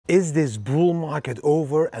Is this bull market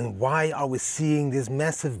over, and why are we seeing this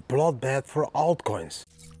massive bloodbath for altcoins?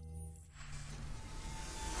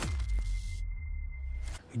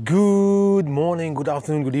 Good morning, good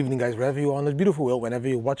afternoon, good evening guys, wherever you are in this beautiful world, whenever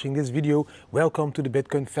you're watching this video. Welcome to the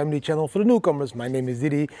Bitcoin family channel. For the newcomers, my name is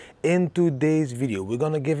Didi. In today's video, we're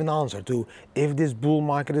gonna give an answer to if this bull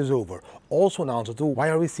market is over. Also an answer to why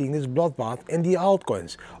are we seeing this bloodbath in the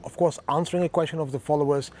altcoins. Of course, answering a question of the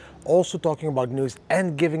followers, also talking about news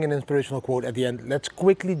and giving an inspirational quote at the end. Let's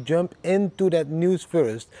quickly jump into that news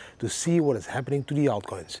first to see what is happening to the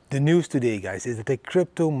altcoins. The news today, guys, is that the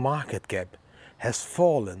crypto market cap has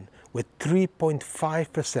fallen with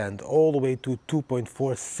 3.5% all the way to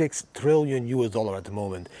 2.46 trillion US dollar at the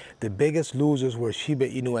moment. The biggest losers were Shiba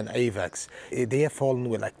Inu and AVAX. They have fallen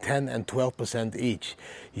with like 10 and 12% each.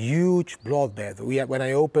 Huge bloodbath. When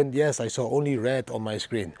I opened, yes, I saw only red on my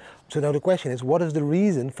screen. So now the question is, what is the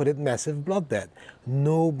reason for that massive bloodbath?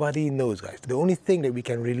 Nobody knows, guys. The only thing that we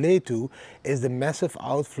can relate to is the massive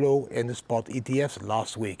outflow in the spot ETFs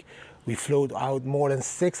last week. We flowed out more than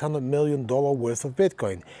 $600 million worth of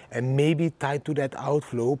Bitcoin. And maybe tied to that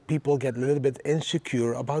outflow, people get a little bit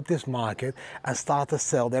insecure about this market and start to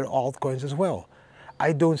sell their altcoins as well.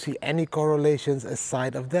 I don't see any correlations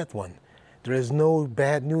aside of that one. There is no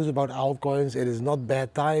bad news about altcoins. It is not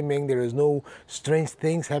bad timing. There is no strange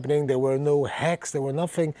things happening. There were no hacks. There were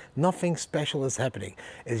nothing special is happening.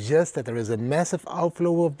 It's just that there is a massive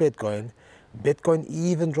outflow of Bitcoin. Bitcoin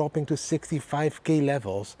even dropping to 65k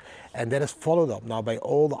levels, and that is followed up now by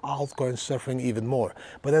all the altcoins suffering even more.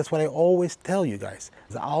 But that's what I always tell you guys.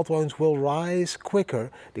 The altcoins will rise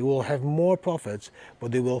quicker, they will have more profits,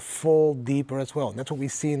 but they will fall deeper as well. And that's what we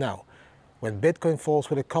see now. When Bitcoin falls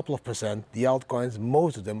with a couple of percent, the altcoins,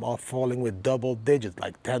 most of them are falling with double digits,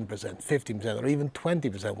 like 10%, 15%, or even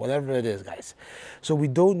 20%, whatever it is, guys. So we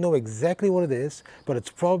don't know exactly what it is, but it's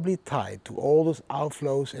probably tied to all those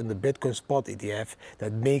outflows in the Bitcoin spot ETF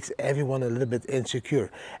that makes everyone a little bit insecure.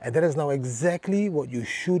 And that is now exactly what you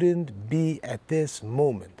shouldn't be at this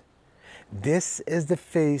moment. This is the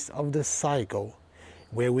phase of the cycle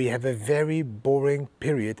where we have a very boring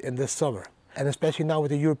period in the summer. And especially now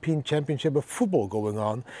with the European Championship of Football going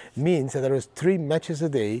on, means that there is 3 matches a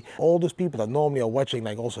day. All those people that normally are watching,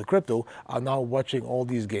 like also crypto, are now watching all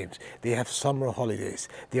these games. They have summer holidays.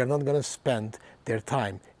 They are not going to spend their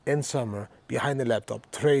time in summer behind the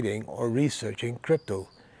laptop trading or researching crypto.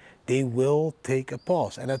 They will take a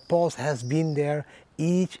pause, and that pause has been there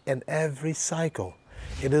each and every cycle.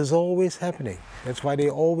 It is always happening. That's why they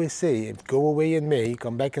always say, go away in May,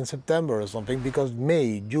 come back in September or something, because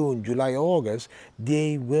May, June, July, August,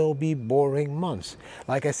 they will be boring months.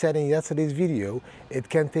 Like I said in yesterday's video, it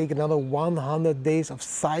can take another 100 days of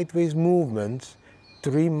sideways movement,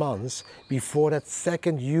 3 months, before that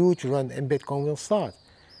second huge run in Bitcoin will start.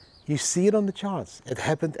 You see it on the charts. It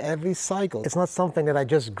happened every cycle. It's not something that I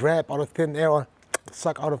just grab out of thin air or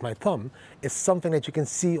suck out of my thumb. It's something that you can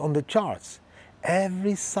see on the charts.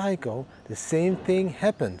 Every cycle, the same thing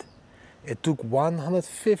happened. It took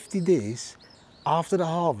 150 days after the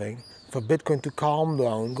halving for Bitcoin to calm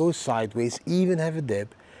down, go sideways, even have a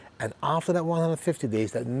dip. And after that 150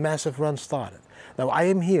 days, that massive run started. Now, I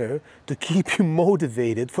am here to keep you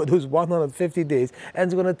motivated for those 150 days, and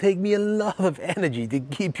it's going to take me a lot of energy to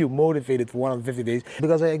keep you motivated for 150 days,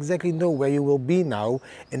 because I exactly know where you will be now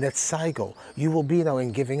in that cycle. You will be now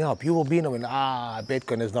in giving up. You will be now in,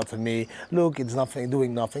 Bitcoin is not for me. Look, it's nothing,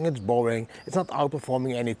 doing nothing. It's boring. It's not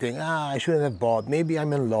outperforming anything. I shouldn't have bought. Maybe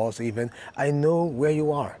I'm in loss even. I know where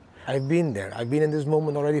you are. I've been there. I've been in this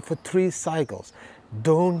moment already for 3 cycles.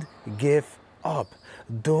 Don't give up.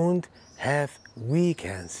 Don't have weak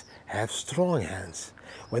hands, have strong hands.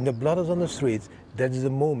 When the blood is on the streets, that is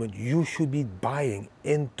the moment you should be buying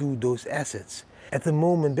into those assets. At the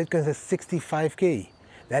moment, Bitcoin is at 65k.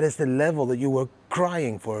 That is the level that you were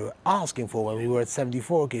crying for, asking for when we were at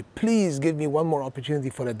 74k. Please give me one more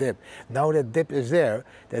opportunity for the dip. Now that dip is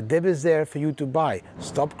there for you to buy.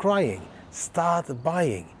 Stop crying, start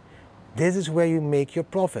buying. This is where you make your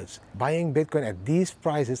profits, buying Bitcoin at these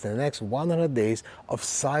prices in the next 100 days of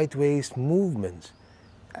sideways movements.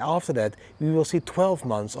 After that, we will see 12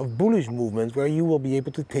 months of bullish movements where you will be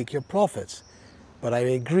able to take your profits. But I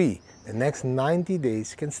agree, the next 90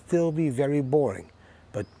 days can still be very boring.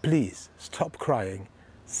 But please, stop crying,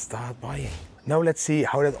 start buying. Now let's see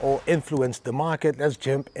how that all influenced the market. Let's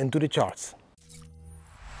jump into the charts.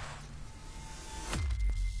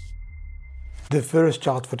 The first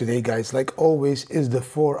chart for today, guys, like always, is the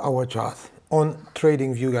 4-hour chart on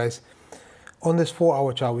TradingView, guys. On this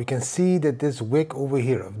 4-hour chart, we can see that this wick over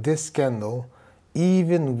here of this candle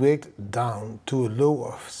even wicked down to a low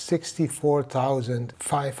of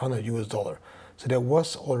 64,500 US dollar. So that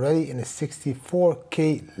was already in a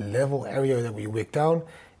 64k level area that we wicked down.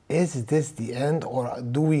 Is this the end, or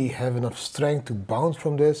do we have enough strength to bounce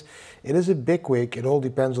from this? It is a big wick. It all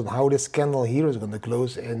depends on how this candle here is going to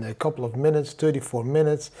close in a couple of minutes, 34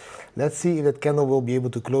 minutes. Let's see if that candle will be able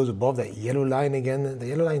to close above that yellow line again. The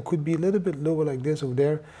yellow line could be a little bit lower like this over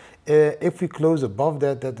there. If we close above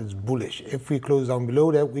that, that is bullish. If we close down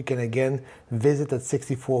below that, we can again visit that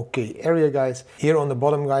 64k area, guys. Here on the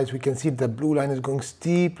bottom, guys, we can see the blue line is going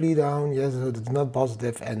steeply down. Yes, so it's not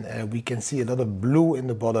positive, and we can see a lot of blue in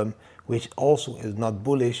the bottom, which also is not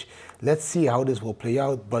bullish. Let's see how this will play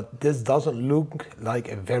out, but this doesn't look like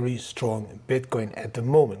a very strong Bitcoin at the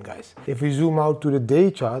moment, guys. If we zoom out to the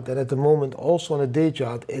day chart, then at the moment also on the day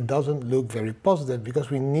chart, it doesn't look very positive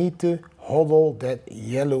because we need to hodl that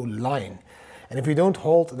yellow line. And if we don't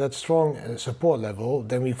hold that strong support level,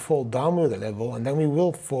 then we fall down below the level, and then we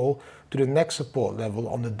will fall to the next support level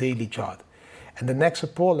on the daily chart. And the next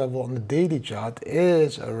support level on the daily chart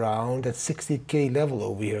is around that 60k level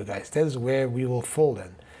over here, guys. That is where we will fall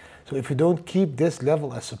then. So if we don't keep this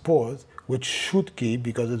level as support, which should keep,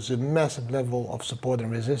 because it's a massive level of support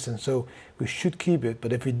and resistance, so we should keep it.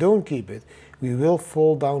 But if we don't keep it, we will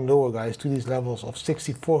fall down lower, guys, to these levels of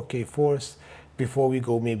 64k first, before we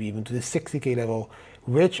go maybe even to the 60k level,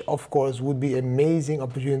 which of course would be amazing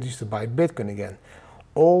opportunities to buy Bitcoin again.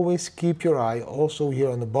 Always keep your eye also here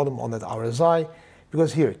on the bottom on that RSI,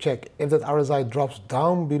 because here, check, if that RSI drops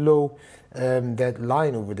down below that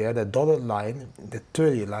line over there, that dotted line, the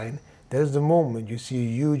 30 line, that is the moment you see a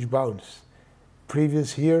huge bounce.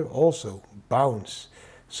 Previous here also bounce.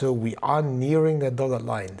 So we are nearing that dotted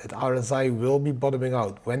line. That RSI will be bottoming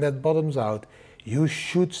out. When that bottoms out, you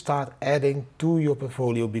should start adding to your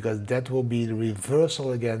portfolio, because that will be the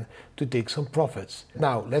reversal again to take some profits.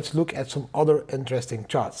 Now let's look at some other interesting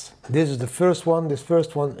charts. This is the first one. This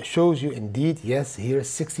first one shows you indeed, yes, here is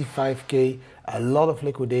 65k, a lot of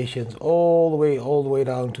liquidations all the way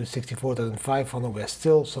down to 64,500, where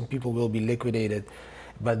still some people will be liquidated.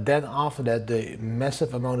 But then after that, the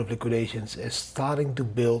massive amount of liquidations is starting to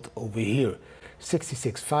build over here,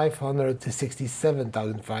 66,500 to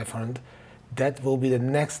 67,500. That will be the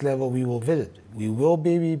next level we will visit. We will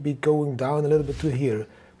maybe be going down a little bit to here,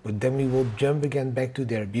 but then we will jump again back to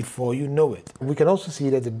there before you know it. We can also see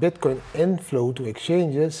that the Bitcoin inflow to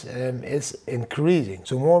exchanges is increasing.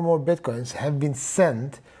 So more and more Bitcoins have been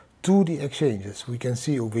sent to the exchanges. We can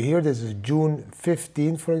see over here, this is June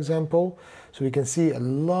 15, for example. So we can see a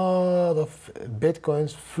lot of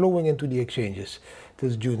Bitcoins flowing into the exchanges.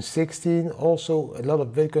 This is June 16, also a lot of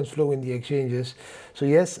Bitcoins flow in the exchanges. So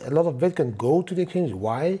yes, a lot of Bitcoin go to the exchange.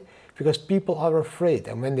 Why? Because people are afraid,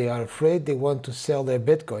 and when they are afraid, they want to sell their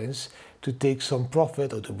Bitcoins to take some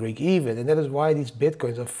profit or to break even. And that is why these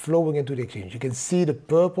Bitcoins are flowing into the exchange. You can see the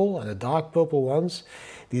purple and the dark purple ones.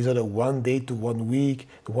 These are the 1 day to 1 week,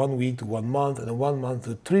 the 1 week to 1 month, and the 1 month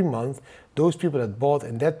to 3 months. Those people that bought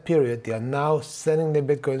in that period, they are now sending their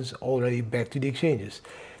Bitcoins already back to the exchanges.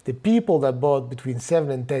 The people that bought between 7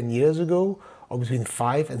 and 10 years ago, or between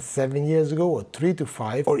 5 and 7 years ago, or 3 to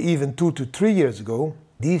 5, or even 2 to 3 years ago,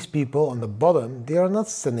 these people on the bottom, they are not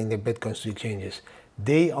sending their Bitcoins to exchanges.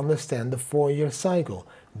 They understand the 4-year cycle.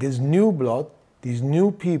 This new blood, these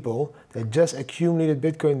new people that just accumulated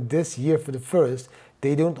Bitcoin this year for the first,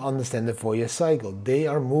 they don't understand the 4-year cycle. They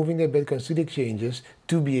are moving their Bitcoins to the exchanges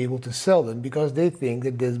to be able to sell them, because they think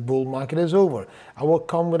that this bull market is over. I will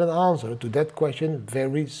come with an answer to that question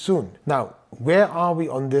very soon. Now, where are we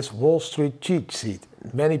on this Wall Street cheat sheet?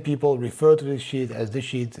 Many people refer to this sheet as the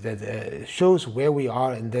sheet that shows where we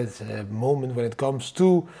are in this moment when it comes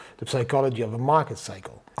to the psychology of a market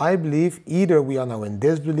cycle. I believe either we are now in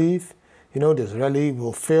disbelief, this rally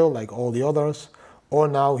will fail like all the others, or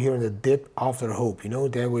now here in the dip after hope,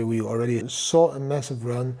 there where we already saw a massive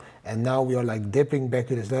run, and now we are like dipping back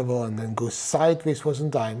to this level and then go sideways for some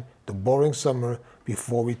time, the boring summer,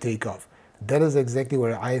 before we take off. That is exactly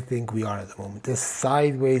where I think we are at the moment, this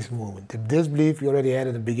sideways movement. The disbelief we already had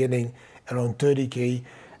in the beginning, around 30k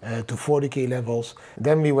to 40k levels.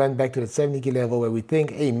 Then we went back to the 70k level where we think,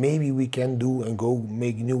 hey, maybe we can do and go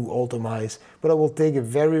make new all-time highs, but it will take a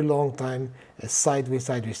very long time, sideways,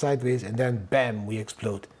 sideways, sideways, and then bam, we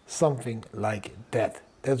explode. Something like that.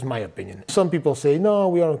 That's my opinion. Some people say, no,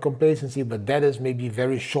 we are in complacency, but that is maybe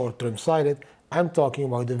very short-term sighted. I'm talking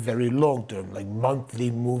about the very long term, like monthly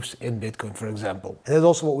moves in Bitcoin, for example. And that's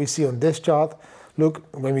also what we see on this chart. Look,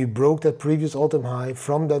 when we broke that previous all-time high,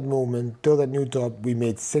 from that moment till that new top, we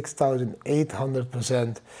made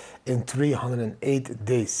 6,800% in 308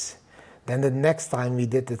 days. Then the next time we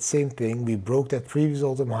did that same thing, we broke that previous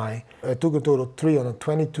all-time high. It took a total of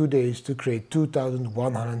 322 days to create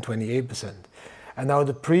 2,128%. And now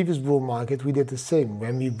the previous bull market, we did the same.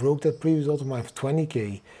 When we broke that previous all-time high of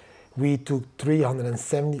 20K, we took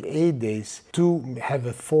 378 days to have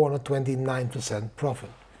a 429%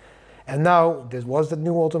 profit. And now this was the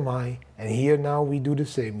new all-time high, and here now we do the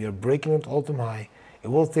same. We are breaking that all-time high. It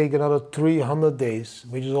will take another 300 days,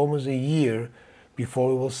 which is almost a year, before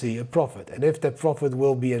we will see a profit. And if that profit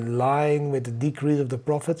will be in line with the decrease of the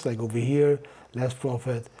profits, like over here, less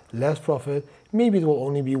profit, maybe it will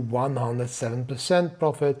only be 107%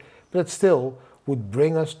 profit, but it still would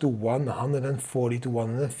bring us to 140 to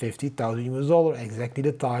 150,000 US dollar, exactly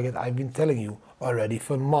the target I've been telling you already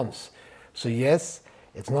for months. So yes,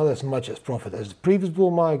 it's not as much as profit as the previous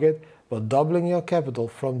bull market, but doubling your capital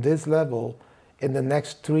from this level in the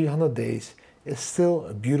next 300 days is still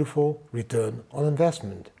a beautiful return on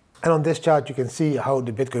investment. And on this chart you can see how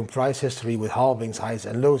the Bitcoin price history with halvings, highs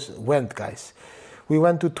and lows went, guys. We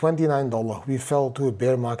went to $29, we fell to a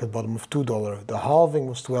bear market bottom of $2, the halving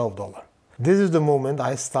was $12. This is the moment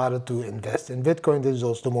I started to invest in Bitcoin. This is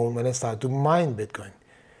also the moment when I started to mine Bitcoin.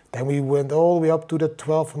 Then we went all the way up to the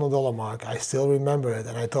 $1,200 mark. I still remember it,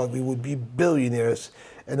 and I thought we would be billionaires.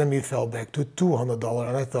 And then we fell back to $200,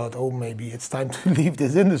 and I thought, oh, maybe it's time to leave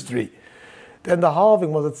this industry. Then the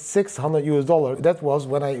halving was at 600 US dollar. That was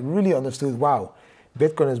when I really understood, wow,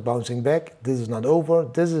 Bitcoin is bouncing back. This is not over.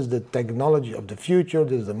 This is the technology of the future.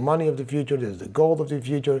 This is the money of the future. This is the gold of the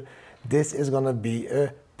future. This is going to be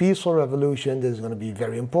a peaceful revolution. This is going to be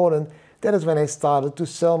very important. That is when I started to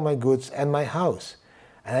sell my goods and my house.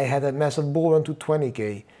 And I had a massive bull run to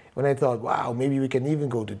 20K. When I thought, wow, maybe we can even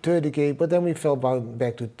go to 30K, but then we fell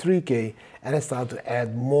back to 3K, and I started to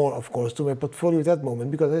add more, of course, to my portfolio at that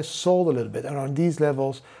moment, because I sold a little bit around these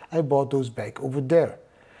levels. I bought those back over there.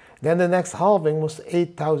 Then the next halving was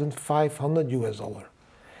 8,500 US dollar.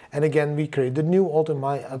 And again, we created a new all-time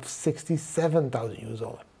high of 67,000 US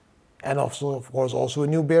dollar. And also, of course, also a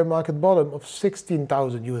new bear market bottom of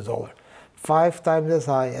 16,000 US dollar. 5 times as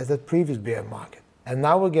high as that previous bear market. And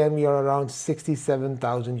now again we are around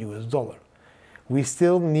 67,000 US dollar. We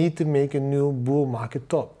still need to make a new bull market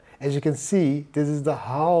top. As you can see, this is the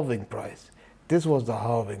halving price. This was the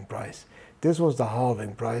halving price. This was the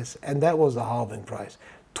halving price, and that was the halving price.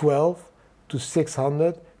 12 to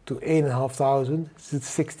 600 to 8,500 to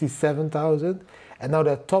 67,000, and now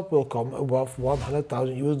that top will come above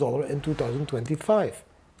 100,000 US dollar in 2025.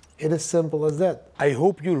 It is simple as that. I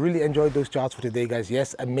hope you really enjoyed those charts for today, guys.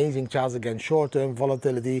 Yes, amazing charts again. Short-term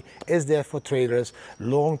volatility is there for traders.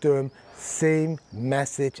 Long-term, same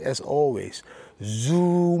message as always.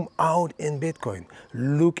 Zoom out in Bitcoin.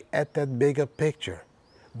 Look at that bigger picture.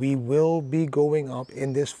 We will be going up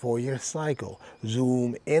in this 4-year cycle.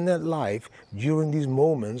 Zoom in at life during these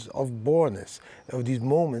moments of boredness, of these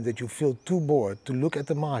moments that you feel too bored to look at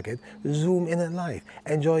the market. Zoom in at life.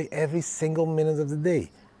 Enjoy every single minute of the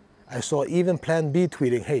day. I saw even Plan B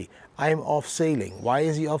tweeting, hey, I'm off sailing. Why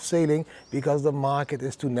is he off sailing? Because the market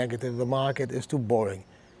is too negative, the market is too boring.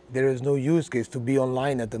 There is no use case to be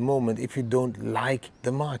online at the moment if you don't like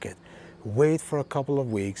the market. Wait for a couple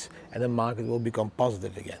of weeks and the market will become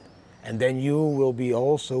positive again. And then you will be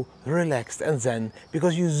also relaxed and zen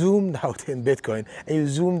because you zoomed out in Bitcoin and you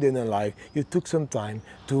zoomed in life. You took some time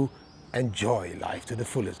to enjoy life to the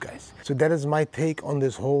fullest, guys. So that is my take on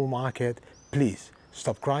this whole market. Please,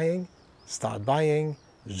 stop crying, start buying,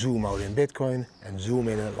 zoom out in Bitcoin, and zoom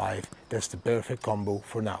in life. That's the perfect combo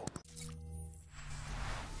for now.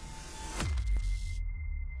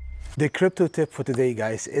 The crypto tip for today,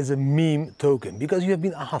 guys, is a meme token, because you have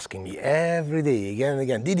been asking me every day, again and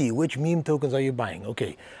again, Didi, which meme tokens are you buying?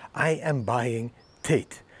 Okay, I am buying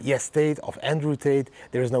TATE. Yes, Tate of Andrew Tate.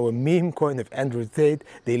 There is now a meme coin of Andrew Tate.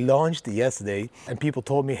 They launched yesterday and people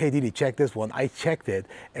told me, hey Didi, check this one. I checked it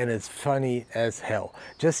and it's funny as hell.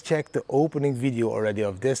 Just check the opening video already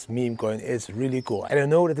of this meme coin. It's really cool. And I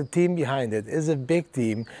know that the team behind it is a big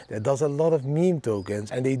team that does a lot of meme tokens,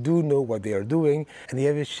 and they do know what they are doing, and they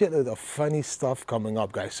have a shitload of funny stuff coming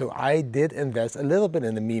up, guys. So I did invest a little bit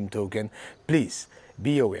in the meme token. Please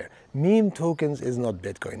be aware. Meme tokens is not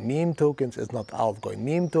Bitcoin. Meme tokens is not altcoin.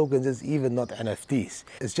 Meme tokens is even not NFTs.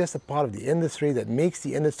 It's just a part of the industry that makes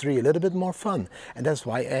the industry a little bit more fun. And that's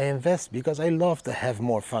why I invest, because I love to have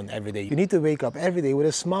more fun every day. You need to wake up every day with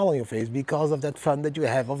a smile on your face because of that fun that you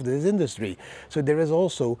have of this industry. So there is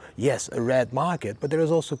also, yes, a red market, but there is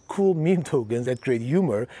also cool meme tokens that create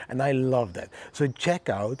humor, and I love that. So check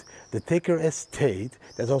out, the ticker is TATE.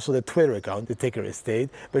 That's also the Twitter account, the ticker is TATE.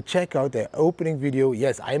 But check out their opening video So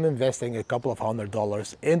yes, I'm investing a couple of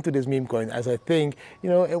 $100 into this meme coin as I think,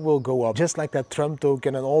 it will go up. Just like that Trump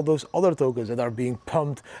token and all those other tokens that are being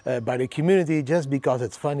pumped by the community just because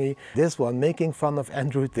it's funny. This one, making fun of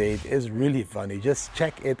Andrew Tate, is really funny. Just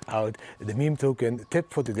check it out. The meme token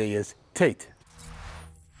tip for today is TATE.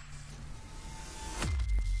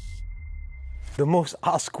 The most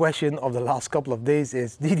asked question of the last couple of days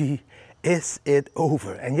is, Didi, is it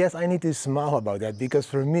over? And yes, I need to smile about that because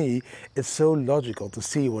for me, it's so logical to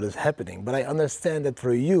see what is happening. But I understand that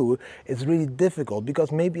for you, it's really difficult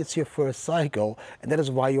because maybe it's your first cycle and that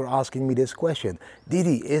is why you're asking me this question.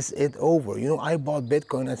 Didi, is it over? I bought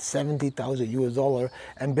Bitcoin at 70,000 US dollar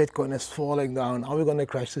and Bitcoin is falling down. Are we going to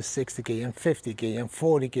crash to 60K and 50K and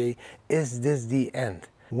 40K? Is this the end?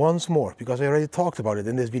 Once more, because I already talked about it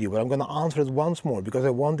in this video, but I'm going to answer it once more because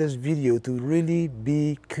I want this video to really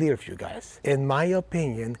be clear for you guys. In my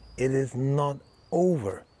opinion, it is not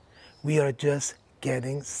over. We are just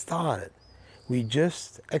getting started. We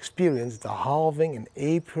just experienced the halving in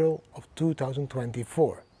April of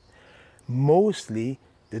 2024. Mostly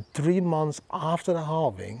the 3 months after the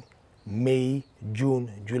halving, May, June,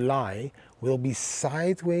 July, will be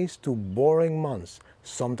sideways to boring months,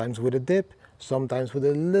 sometimes with a dip, sometimes with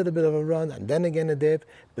a little bit of a run and then again a dip,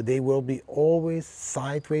 but they will be always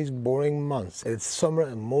sideways boring months. It's summer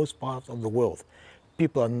in most parts of the world.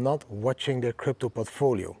 People are not watching their crypto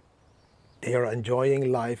portfolio. They are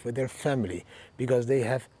enjoying life with their family because they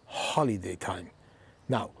have holiday time.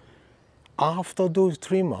 Now, after those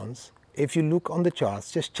 3 months, if you look on the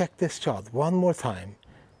charts, just check this chart one more time.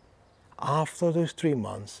 After those 3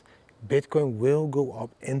 months, Bitcoin will go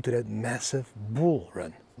up into that massive bull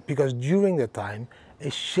run. Because during that time, a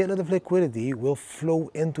shitload of liquidity will flow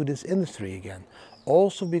into this industry again.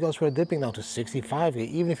 Also because we're dipping now to 65K,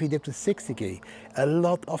 even if we dip to 60K. A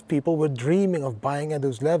lot of people were dreaming of buying at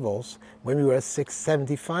those levels when we were at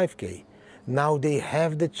 675K. Now they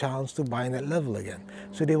have the chance to buy in that level again.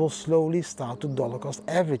 So they will slowly start to dollar cost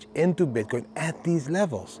average into Bitcoin at these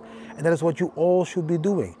levels. And that is what you all should be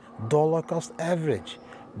doing. Dollar cost average.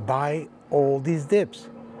 Buy all these dips.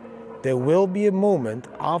 There will be a moment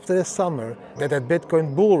after the summer that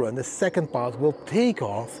Bitcoin bull run, the second part, will take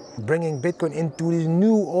off, bringing Bitcoin into these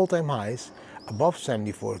new all-time highs above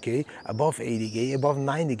 74K, above 80K, above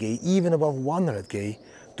 90K, even above 100K,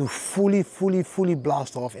 to fully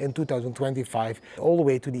blast off in 2025, all the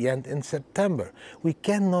way to the end in September. We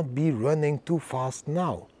cannot be running too fast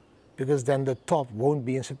now, because then the top won't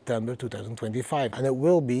be in September 2025, and it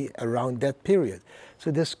will be around that period. So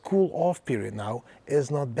this cool-off period now is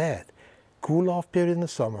not bad. Cool-off period in the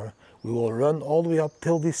summer, we will run all the way up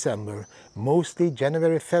till December, mostly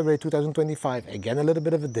January, February 2025, again a little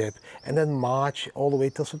bit of a dip, and then March all the way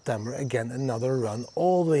till September, again another run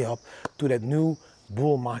all the way up to that new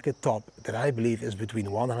bull market top that I believe is between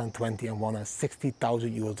 120 and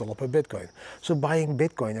 160,000 US dollar per Bitcoin. So buying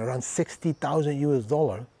Bitcoin around 60,000 US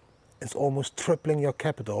dollar, it's almost tripling your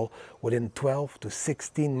capital within 12 to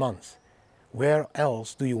 16 months. Where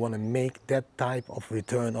else do you want to make that type of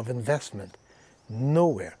return of investment?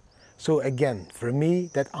 Nowhere. So again, for me,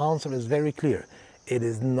 that answer is very clear. It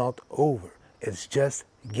is not over. It's just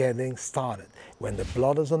getting started. When the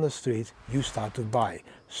blood is on the streets, you start to buy.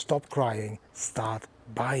 Stop crying, start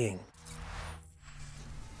buying.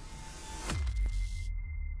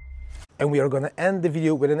 And we are going to end the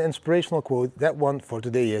video with an inspirational quote. That one for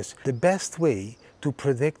today is, the best way to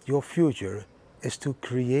predict your future is to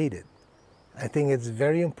create it. I think it's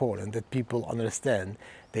very important that people understand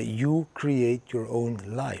that you create your own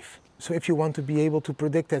life. So if you want to be able to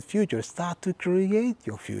predict that future, start to create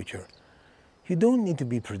your future. You don't need to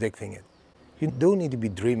be predicting it. You don't need to be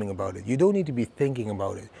dreaming about it. You don't need to be thinking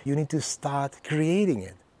about it. You need to start creating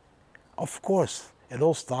it. Of course, it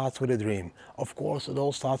all starts with a dream. Of course, it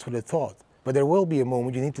all starts with a thought. But there will be a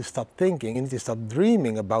moment you need to stop thinking, you need to stop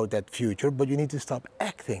dreaming about that future, but you need to stop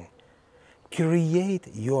acting. Create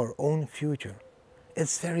your own future.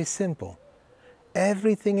 It's very simple.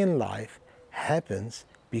 Everything in life happens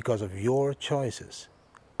because of your choices.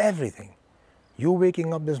 Everything. You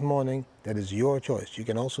waking up this morning, that is your choice. You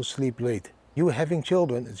can also sleep late. You having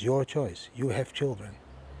children, it's your choice. You have children.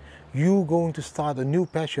 You going to start a new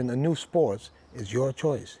passion, a new sport, is your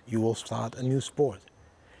choice. You will start a new sport.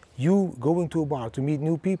 You going to a bar to meet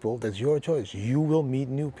new people, that's your choice. You will meet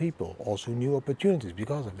new people, also new opportunities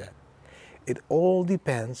because of that. It all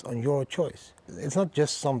depends on your choice. It's not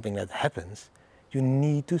just something that happens. You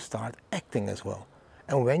need to start acting as well.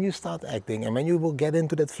 And when you start acting and when you will get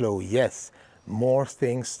into that flow, yes, more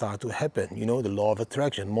things start to happen. You know, the law of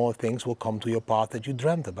attraction, more things will come to your path that you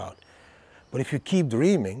dreamt about. But if you keep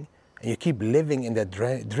dreaming and you keep living in that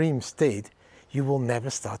dream state, you will never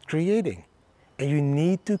start creating. And you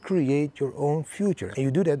need to create your own future. And you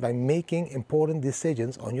do that by making important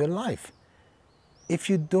decisions on your life. If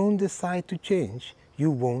you don't decide to change, you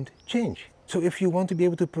won't change. So if you want to be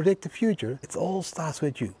able to predict the future, it all starts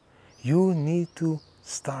with you. You need to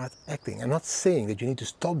start acting. I'm not saying that you need to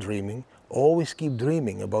stop dreaming. Always keep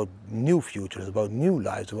dreaming about new futures, about new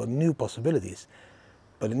lives, about new possibilities.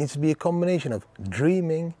 But it needs to be a combination of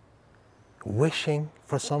dreaming, wishing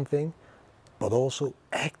for something, but also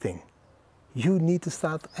acting. You need to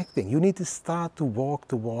start acting. You need to start to walk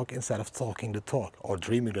the walk instead of talking the talk, or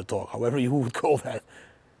dreaming the talk, however you would call that.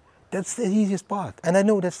 That's the easiest part. And I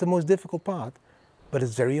know that's the most difficult part, but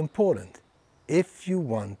it's very important. If you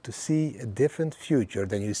want to see a different future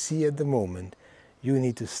than you see at the moment, you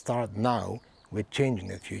need to start now with changing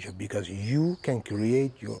that future, because you can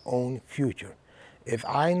create your own future. If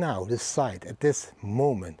I now decide at this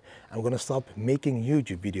moment I'm going to stop making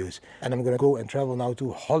YouTube videos and I'm going to go and travel now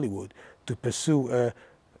to Hollywood to pursue a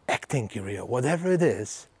acting career, whatever it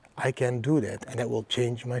is, I can do that, and that will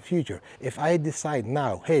change my future. If I decide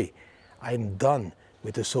now, hey, I'm done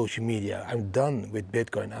with the social media, I'm done with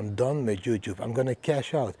Bitcoin, I'm done with YouTube, I'm going to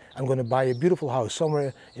cash out, I'm going to buy a beautiful house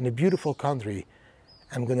somewhere in a beautiful country,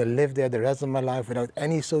 I'm going to live there the rest of my life without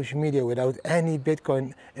any social media, without any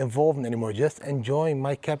Bitcoin involvement anymore, just enjoying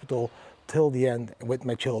my capital till the end with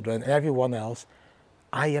my children and everyone else,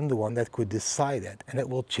 I am the one that could decide that, and that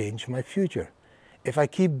will change my future. If I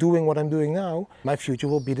keep doing what I'm doing now, my future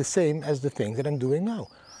will be the same as the things that I'm doing now.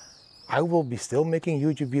 I will be still making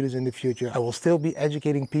YouTube videos in the future. I will still be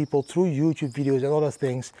educating people through YouTube videos and other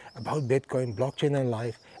things about Bitcoin, blockchain and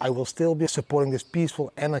life. I will still be supporting this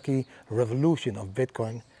peaceful anarchy revolution of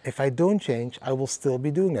Bitcoin. If I don't change, I will still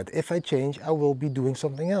be doing that. If I change, I will be doing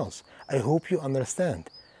something else. I hope you understand.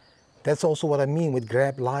 That's also what I mean with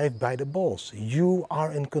grab life by the balls. You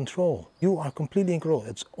are in control. You are completely in control.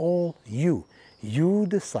 It's all you. You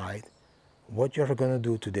decide what you're going to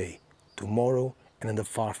do today, tomorrow, and in the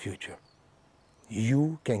far future.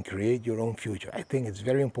 You can create your own future. I think it's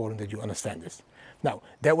very important that you understand this. Now,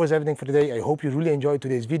 that was everything for today. I hope you really enjoyed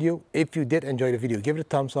today's video. If you did enjoy the video, give it a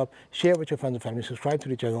thumbs up, share it with your friends and family, subscribe to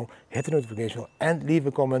the channel, hit the notification bell, and leave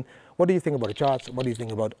a comment. What do you think about the charts? What do you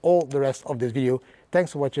think about all the rest of this video?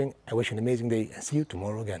 Thanks for watching. I wish you an amazing day and see you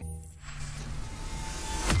tomorrow again.